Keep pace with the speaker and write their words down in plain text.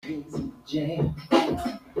things in the jam.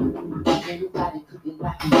 Everybody cooking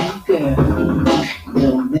like you, girl.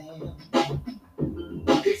 No, man.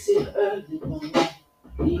 It's here early morning.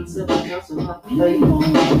 Need something else on my plate. You don't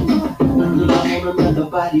want another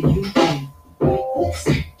body, you can. Breakfast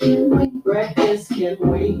can wait. Breakfast can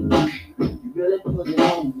wait. You really put it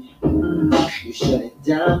on me. You shut it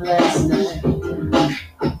down last night.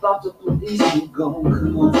 I thought the police would go.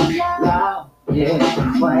 Come on, loud.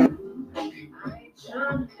 Yeah, right. I ain't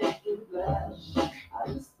trying to make you blush. I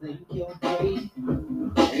just think you're great.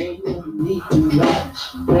 Ain't no need to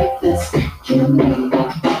rush. Breakfast can wait.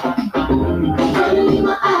 Finally,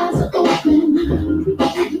 my eyes are open.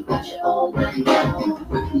 You got your own mind now.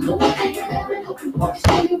 So I think you're very open.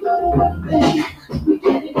 So you go to work, babe. We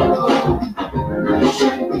get it on. I ain't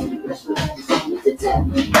trying to make you blush, but I just wanted to tell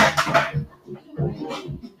you.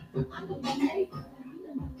 I know you hate, but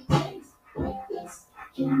I taste. Breakfast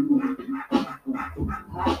can wait.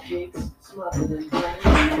 Hot cakes smothered in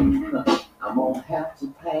rain. I'm gonna have to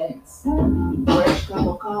pass. Fresh cup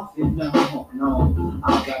of coffee, no. I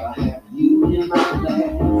gotta have you in my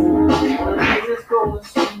glass. One thing that's gonna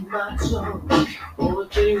sweet my tongue. Only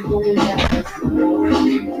thing going down is the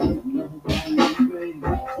morning.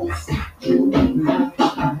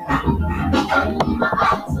 My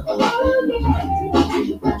eyes are open.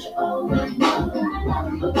 You got your own right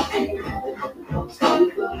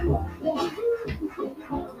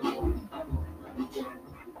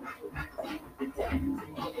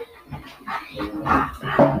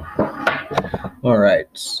All right,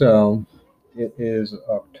 so it is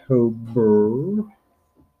October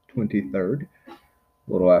 23rd, a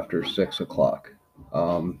little after 6 o'clock.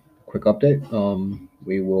 Quick update,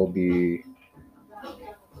 we will be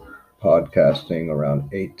podcasting around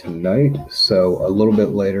 8 tonight, so a little bit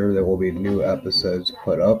later there will be new episodes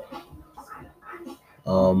put up.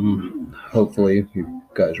 Hopefully you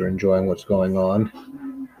guys are enjoying what's going on.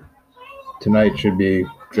 Tonight should be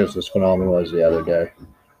just as phenomenal as the other day,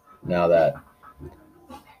 now that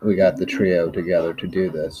we got the trio together to do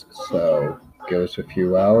this. So give us a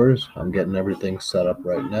few hours. I'm getting everything set up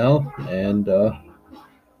right now, and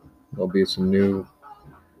there'll be some new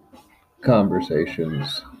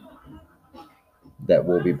conversations that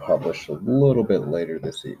will be published a little bit later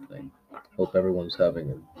this evening. Hope everyone's having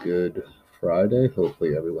a good Friday.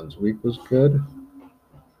 Hopefully everyone's week was good.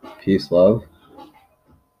 Peace, love.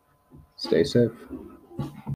 Stay safe.